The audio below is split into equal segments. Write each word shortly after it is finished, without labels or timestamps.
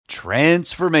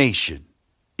Transformation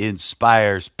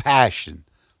inspires passion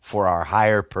for our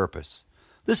higher purpose.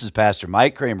 This is Pastor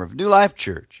Mike Kramer of New Life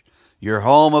Church, your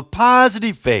home of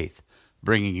positive faith,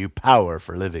 bringing you power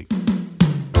for living.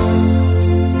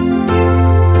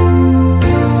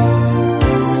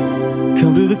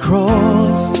 Come to the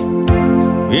cross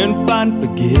and find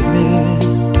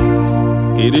forgiveness.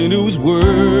 Get into His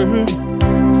Word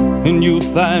and you'll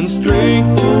find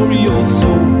strength for your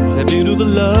soul. Tap into the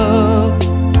love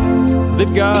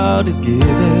that God has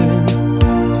given,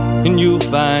 and you'll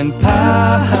find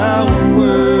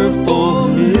power for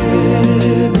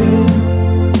living.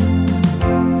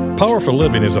 Power for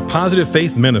Living is a positive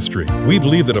faith ministry. We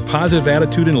believe that a positive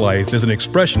attitude in life is an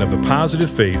expression of the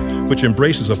positive faith which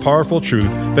embraces a powerful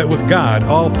truth that with God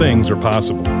all things are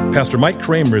possible. Pastor Mike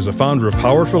Kramer is a founder of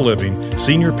Power for Living,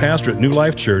 senior pastor at New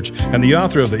Life Church, and the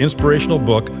author of the inspirational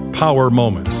book, Power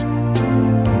Moments.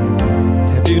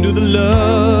 Tap into the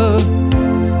love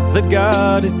that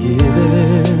God has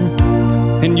given,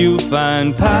 and you'll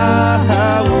find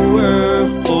power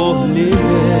for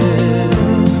living.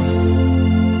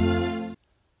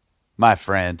 My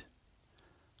friend,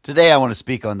 today I want to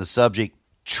speak on the subject,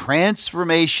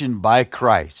 transformation by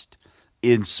Christ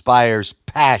inspires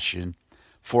passion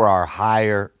for our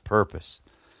higher purpose.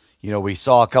 You know, we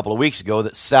saw a couple of weeks ago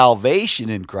that salvation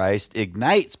in Christ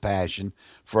ignites passion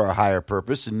for our higher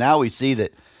purpose, and now we see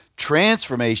that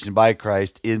transformation by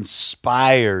Christ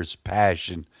inspires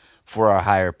passion for our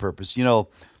higher purpose. You know,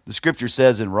 the scripture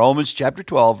says in Romans chapter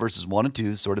 12, verses 1 and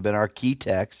 2, sort of been our key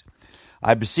text,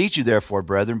 I beseech you, therefore,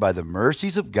 brethren, by the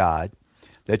mercies of God,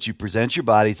 that you present your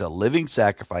bodies a living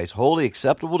sacrifice, wholly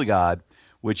acceptable to God,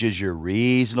 which is your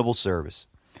reasonable service.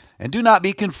 And do not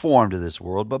be conformed to this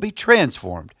world, but be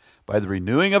transformed by the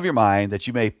renewing of your mind, that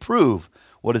you may prove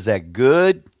what is that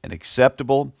good and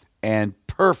acceptable and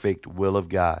perfect will of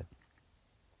God.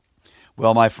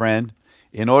 Well, my friend,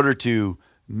 in order to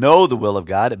know the will of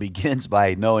God, it begins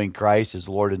by knowing Christ as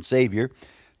Lord and Savior,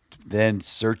 then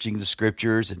searching the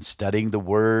scriptures and studying the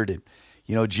word. And,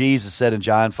 you know, Jesus said in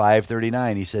John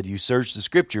 5:39, he said, you search the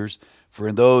scriptures, for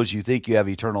in those you think you have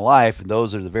eternal life, and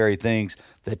those are the very things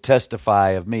that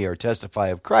testify of me or testify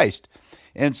of Christ.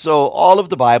 And so all of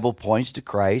the Bible points to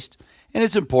Christ, and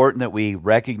it's important that we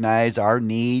recognize our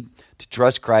need to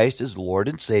trust Christ as Lord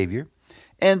and Savior,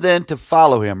 and then to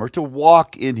follow Him or to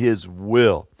walk in His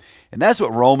will. And that's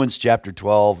what Romans chapter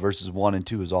 12, verses 1 and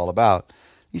 2 is all about.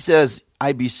 He says,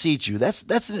 I beseech you.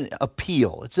 That's an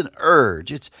appeal. It's an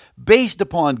urge. It's based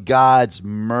upon God's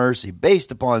mercy,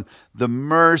 based upon the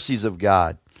mercies of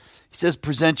God. He says,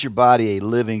 present your body a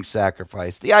living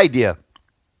sacrifice. The idea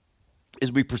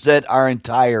is we present our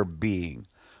entire being,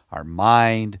 our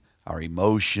mind, our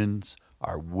emotions,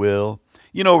 our will.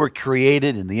 You know, we're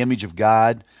created in the image of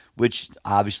God, which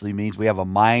obviously means we have a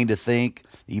mind to think,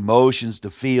 emotions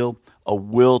to feel, a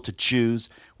will to choose.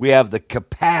 We have the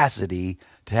capacity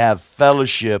to have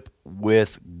fellowship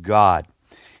with God.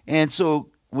 And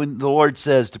so when the Lord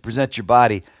says to present your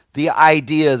body, the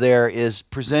idea there is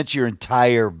present your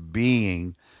entire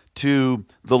being to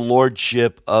the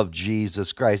Lordship of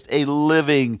Jesus Christ, a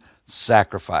living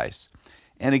sacrifice.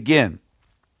 And again,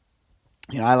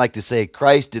 you know, I like to say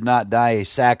Christ did not die a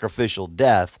sacrificial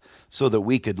death so that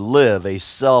we could live a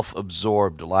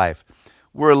self-absorbed life.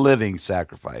 We're a living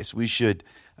sacrifice. We should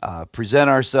present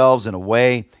ourselves in a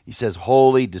way, he says,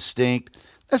 holy, distinct.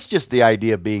 That's just the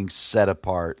idea of being set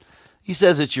apart. He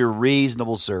says it's your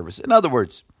reasonable service. In other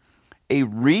words, a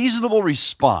reasonable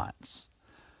response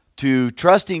to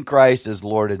trusting Christ as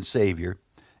Lord and Savior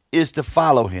is to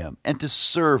follow Him and to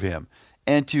serve Him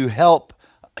and to help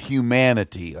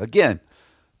humanity. Again,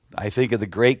 I think of the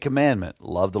great commandment,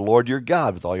 love the Lord your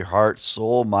God with all your heart,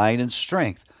 soul, mind, and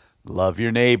strength. Love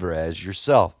your neighbor as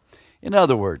yourself. In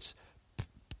other words,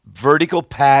 vertical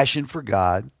passion for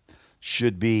God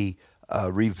should be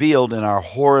revealed in our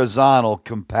horizontal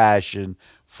compassion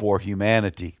for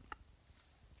humanity.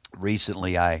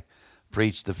 Recently, I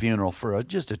preached the funeral for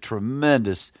just a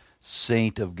tremendous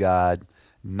saint of God,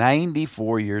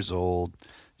 94 years old.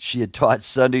 She had taught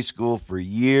Sunday school for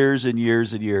years and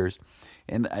years and years.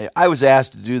 And I was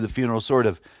asked to do the funeral, sort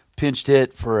of pinched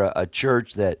hit for a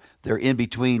church that they're in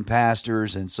between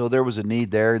pastors, and so there was a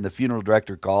need there, and the funeral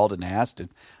director called and asked, and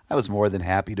I was more than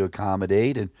happy to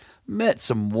accommodate, and met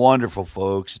some wonderful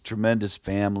folks, tremendous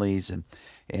families,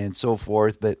 and so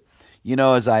forth. But, you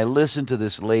know, as I listened to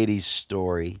this lady's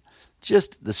story,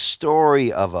 just the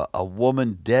story of a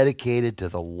woman dedicated to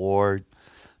the Lord,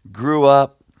 grew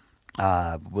up,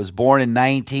 was born in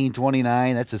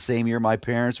 1929. That's the same year my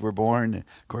parents were born.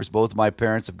 Of course, both of my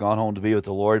parents have gone home to be with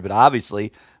the Lord, but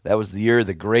obviously that was the year of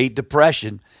the Great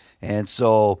Depression. And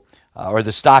so, or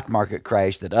the stock market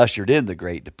crash that ushered in the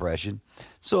Great Depression.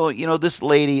 So, this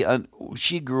lady,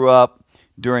 she grew up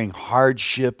during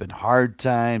hardship and hard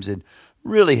times and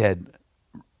really had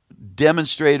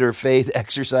demonstrated her faith,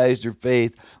 exercised her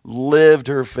faith, lived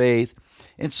her faith,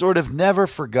 and sort of never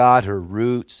forgot her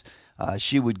roots.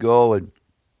 She would go and,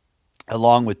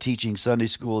 along with teaching Sunday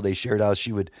school, they shared how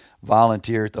she would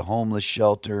volunteer at the homeless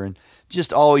shelter and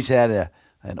just always had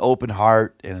an open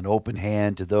heart and an open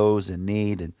hand to those in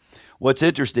need. And what's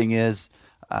interesting is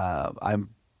I'm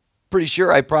pretty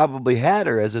sure I probably had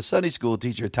her as a Sunday school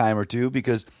teacher a time or two,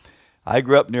 because I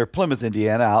grew up near Plymouth,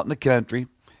 Indiana, out in the country.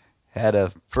 Had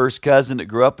a first cousin that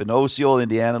grew up in Osceola,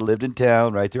 Indiana, lived in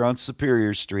town right there on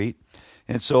Superior Street.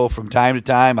 And so from time to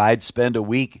time, I'd spend a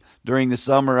week during the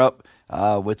summer up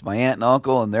with my aunt and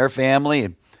uncle and their family.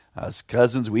 And as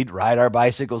cousins, we'd ride our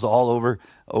bicycles all over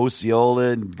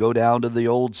Osceola and go down to the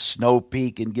old Snow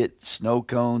Peak and get snow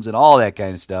cones and all that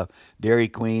kind of stuff. Dairy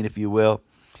Queen, if you will.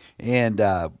 And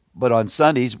but on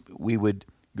Sundays, we would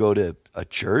go to a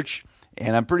church.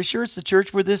 And I'm pretty sure it's the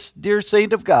church where this dear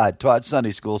saint of God taught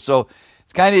Sunday school. So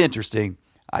it's kind of interesting.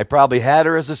 I probably had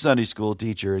her as a Sunday school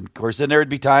teacher. And, of course, then there would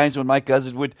be times when my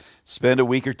cousin would spend a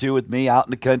week or two with me out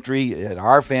in the country at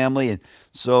our family. And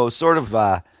so sort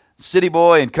of city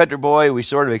boy and country boy, we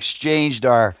sort of exchanged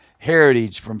our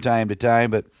heritage from time to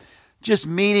time. But just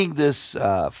meeting this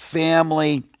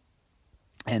family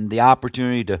and the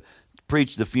opportunity to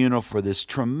preach the funeral for this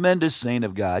tremendous saint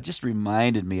of God just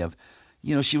reminded me of,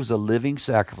 she was a living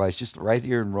sacrifice, just right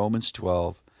here in Romans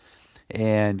 12,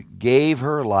 and gave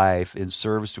her life in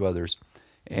service to others.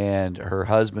 And her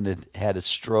husband had had a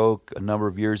stroke a number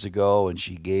of years ago, and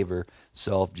she gave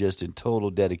herself just in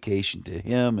total dedication to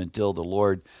him until the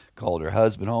Lord called her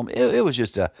husband home. It was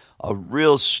just a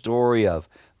real story of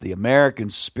the American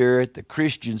spirit, the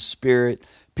Christian spirit,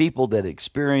 people that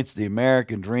experienced the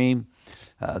American dream.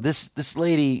 This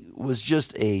lady was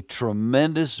just a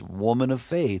tremendous woman of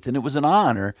faith, and it was an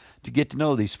honor to get to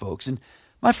know these folks. And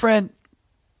my friend,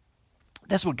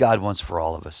 that's what God wants for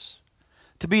all of us,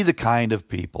 to be the kind of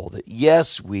people that,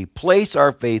 yes, we place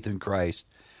our faith in Christ,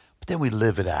 but then we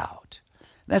live it out.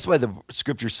 And that's why the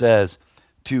Scripture says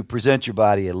to present your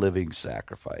body a living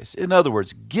sacrifice. In other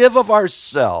words, give of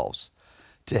ourselves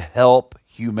to help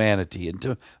humanity and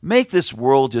to make this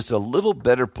world just a little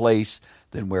better place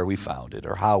than where we found it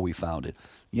or how we found it.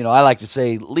 I like to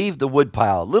say, leave the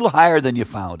woodpile a little higher than you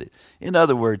found it. In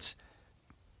other words,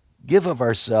 give of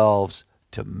ourselves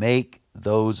to make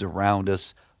those around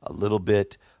us a little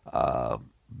bit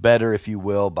better, if you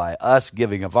will, by us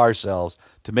giving of ourselves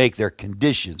to make their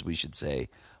conditions, we should say,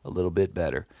 a little bit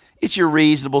better. It's your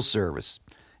reasonable service.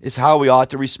 It's how we ought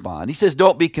to respond. He says,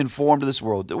 don't be conformed to this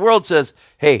world. The world says,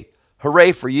 hey,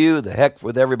 hooray for you, the heck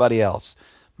with everybody else.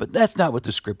 But that's not what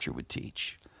the Scripture would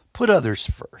teach. Put others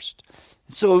first.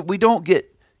 So we don't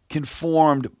get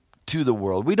conformed to the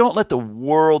world. We don't let the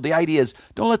world, the idea is,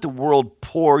 don't let the world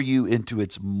pour you into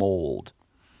its mold.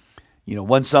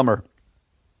 One summer,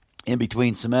 in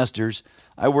between semesters,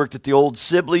 I worked at the old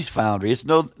Sibley's Foundry. It's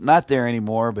not there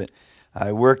anymore, but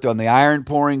I worked on the iron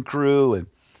pouring crew and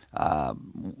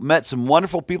met some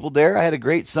wonderful people there. I had a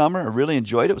great summer. I really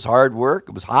enjoyed it. It was hard work.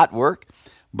 It was hot work,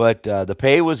 but the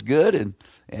pay was good,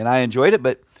 and I enjoyed it.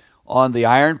 But on the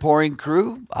iron pouring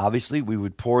crew, obviously, we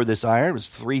would pour this iron. It was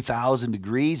 3,000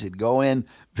 degrees. It'd go in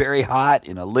very hot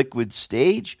in a liquid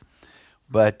stage,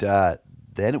 but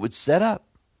then it would set up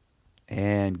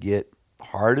and get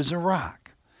hard as a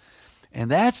rock.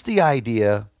 And that's the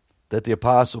idea that the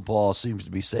Apostle Paul seems to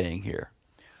be saying here.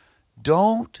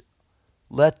 Don't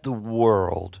let the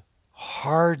world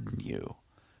harden you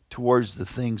towards the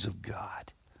things of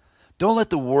God. Don't let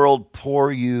the world pour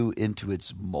you into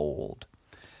its mold.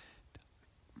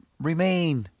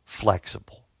 Remain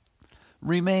flexible.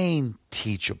 Remain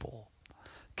teachable.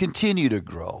 Continue to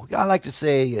grow. I like to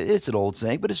say, it's an old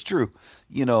saying, but it's true.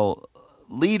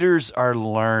 Leaders are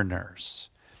learners.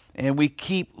 And we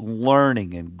keep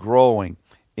learning and growing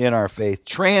in our faith.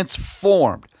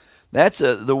 Transformed. That's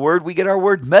the word, we get our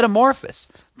word metamorphosis.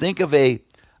 Think of a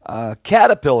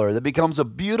caterpillar that becomes a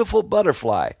beautiful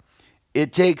butterfly.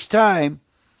 It takes time,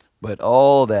 but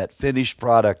that finished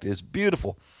product is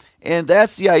beautiful. And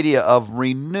that's the idea of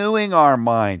renewing our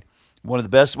mind. One of the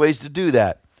best ways to do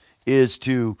that is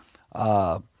to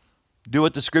do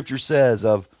what the Scripture says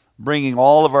of bringing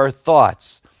all of our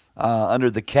thoughts under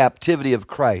the captivity of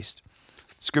Christ.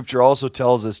 Scripture also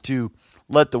tells us to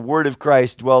let the word of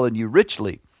Christ dwell in you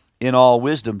richly in all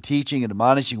wisdom, teaching and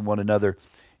admonishing one another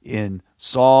in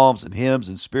psalms and hymns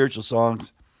and spiritual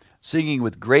songs, singing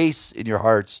with grace in your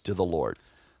hearts to the Lord.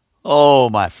 Oh,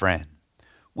 my friend,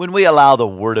 When we allow the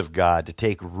Word of God to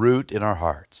take root in our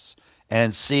hearts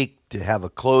and seek to have a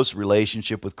close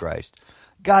relationship with Christ,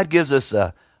 God gives us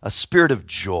a spirit of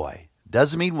joy.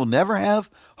 Doesn't mean we'll never have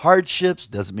hardships,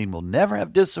 doesn't mean we'll never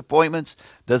have disappointments,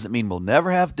 doesn't mean we'll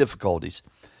never have difficulties.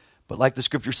 But like the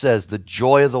scripture says, the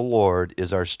joy of the Lord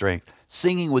is our strength.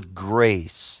 Singing with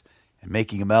grace and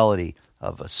making a melody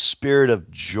of a spirit of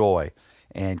joy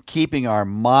and keeping our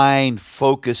mind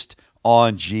focused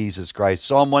on Jesus Christ.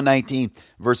 Psalm 119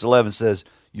 verse 11 says,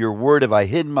 "Your word have I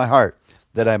hid in my heart,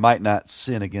 that I might not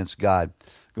sin against God."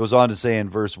 Goes on to say in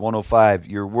verse 105,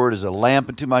 "Your word is a lamp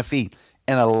unto my feet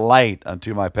and a light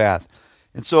unto my path."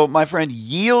 And so, my friend,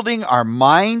 yielding our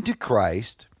mind to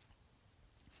Christ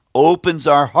opens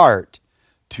our heart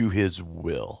to his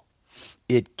will.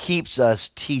 It keeps us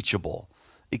teachable.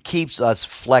 It keeps us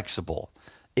flexible.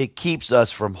 It keeps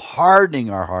us from hardening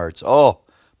our hearts. Oh,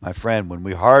 my friend, when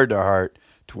we harden our heart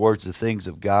towards the things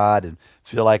of God and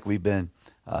feel like we've been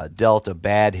dealt a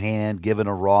bad hand, given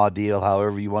a raw deal,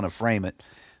 however you want to frame it,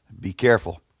 be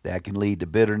careful. That can lead to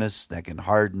bitterness. That can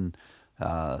harden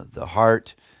the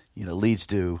heart. Leads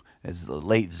to, as the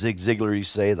late Zig Ziglar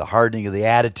used to say, the hardening of the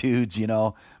attitudes.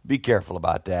 Be careful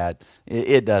about that.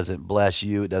 It doesn't bless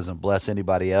you. It doesn't bless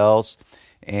anybody else.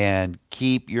 And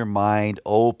keep your mind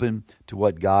open to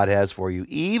what God has for you,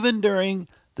 even during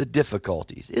the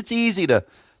difficulties. It's easy to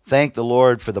thank the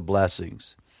Lord for the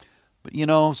blessings. But,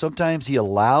 sometimes he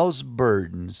allows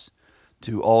burdens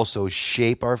to also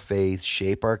shape our faith,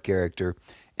 shape our character,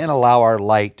 and allow our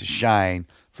light to shine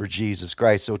for Jesus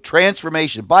Christ. So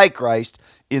transformation by Christ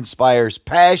inspires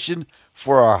passion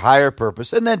for our higher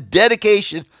purpose, and then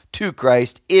dedication to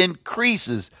Christ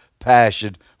increases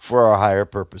passion for our higher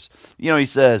purpose. He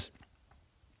says,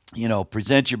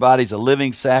 present your bodies a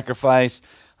living sacrifice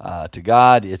to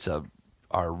God. It's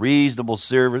our reasonable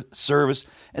service,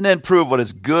 and then prove what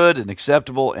is good and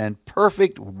acceptable and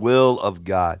perfect will of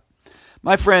God.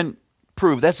 My friend,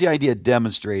 prove. That's the idea of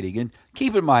demonstrating. And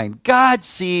keep in mind, God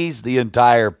sees the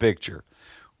entire picture.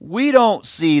 We don't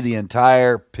see the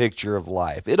entire picture of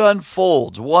life. It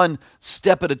unfolds one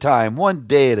step at a time, one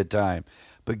day at a time.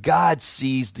 But God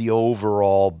sees the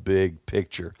overall big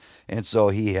picture. And so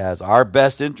he has our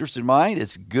best interest in mind.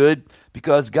 It's good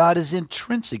because God is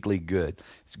intrinsically good.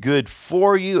 It's good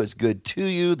for you. It's good to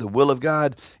you, the will of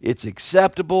God. It's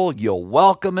acceptable. You'll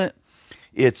welcome it.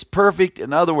 It's perfect.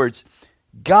 In other words,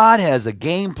 God has a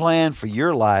game plan for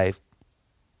your life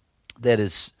that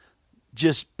is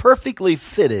just perfectly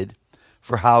fitted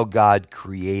for how God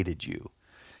created you.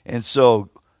 And so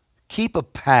keep a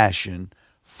passion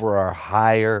for our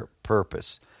higher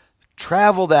purpose.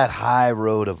 Travel that high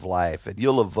road of life, and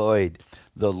you'll avoid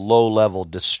the low-level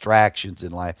distractions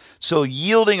in life. So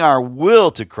yielding our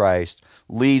will to Christ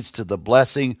leads to the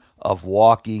blessing of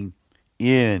walking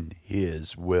in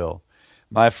his will.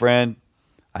 My friend,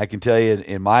 I can tell you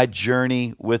in my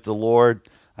journey with the Lord,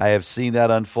 I have seen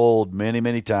that unfold many,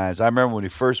 many times. I remember when we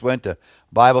first went to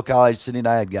Bible college, Cindy and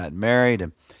I had gotten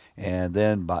married, and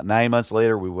then about 9 months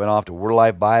later, we went off to Word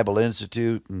Life Bible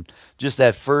Institute, and just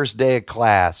that first day of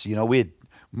class, we had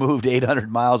moved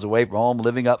 800 miles away from home,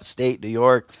 living upstate New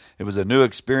York. It was a new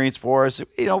experience for us.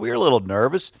 We were a little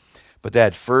nervous, but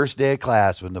that first day of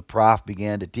class when the prof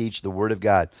began to teach the Word of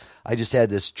God, I just had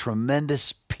this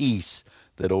tremendous peace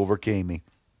that overcame me.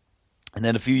 And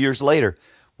then a few years later,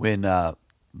 when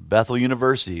Bethel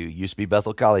University, used to be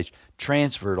Bethel College,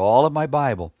 transferred all of my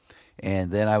Bible,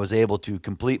 and then I was able to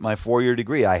complete my 4-year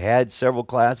degree. I had several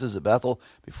classes at Bethel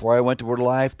before I went to Word of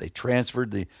Life. They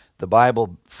transferred the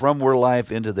Bible from Word of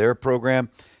Life into their program.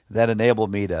 That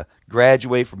enabled me to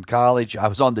graduate from college. I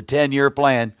was on the 10-year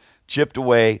plan, chipped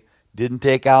away, didn't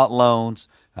take out loans,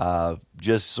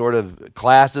 just sort of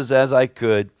classes as I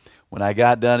could. When I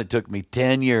got done, it took me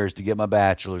 10 years to get my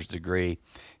bachelor's degree.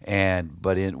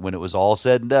 But when it was all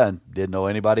said and done, didn't owe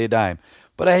anybody a dime.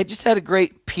 But I just had a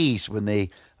great peace when they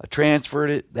transferred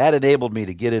it. That enabled me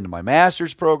to get into my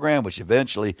master's program, which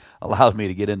eventually allowed me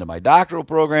to get into my doctoral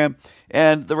program.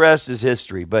 And the rest is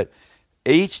history. But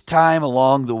each time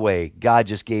along the way, God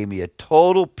just gave me a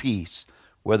total peace,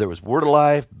 whether it was Word of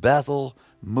Life, Bethel,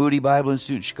 Moody Bible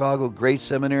Institute in Chicago, Grace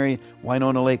Seminary,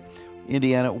 Winona Lake,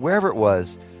 Indiana, wherever it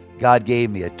was. God gave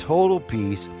me a total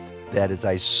peace that as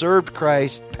I served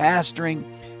Christ, pastoring,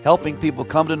 helping people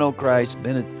come to know Christ,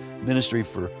 been in ministry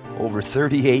for over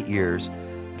 38 years,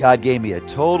 God gave me a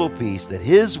total peace that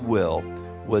his will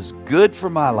was good for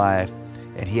my life,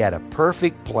 and he had a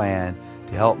perfect plan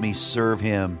to help me serve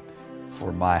him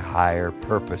for my higher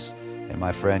purpose. And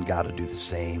my friend, God will do the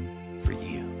same for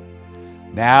you.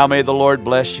 Now may the Lord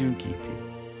bless you and keep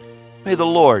you. May the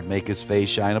Lord make his face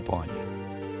shine upon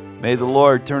you May the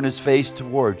Lord turn his face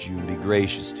towards you and be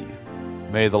gracious to you.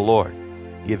 May the Lord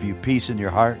give you peace in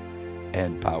your heart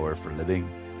and power for living.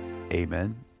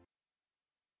 Amen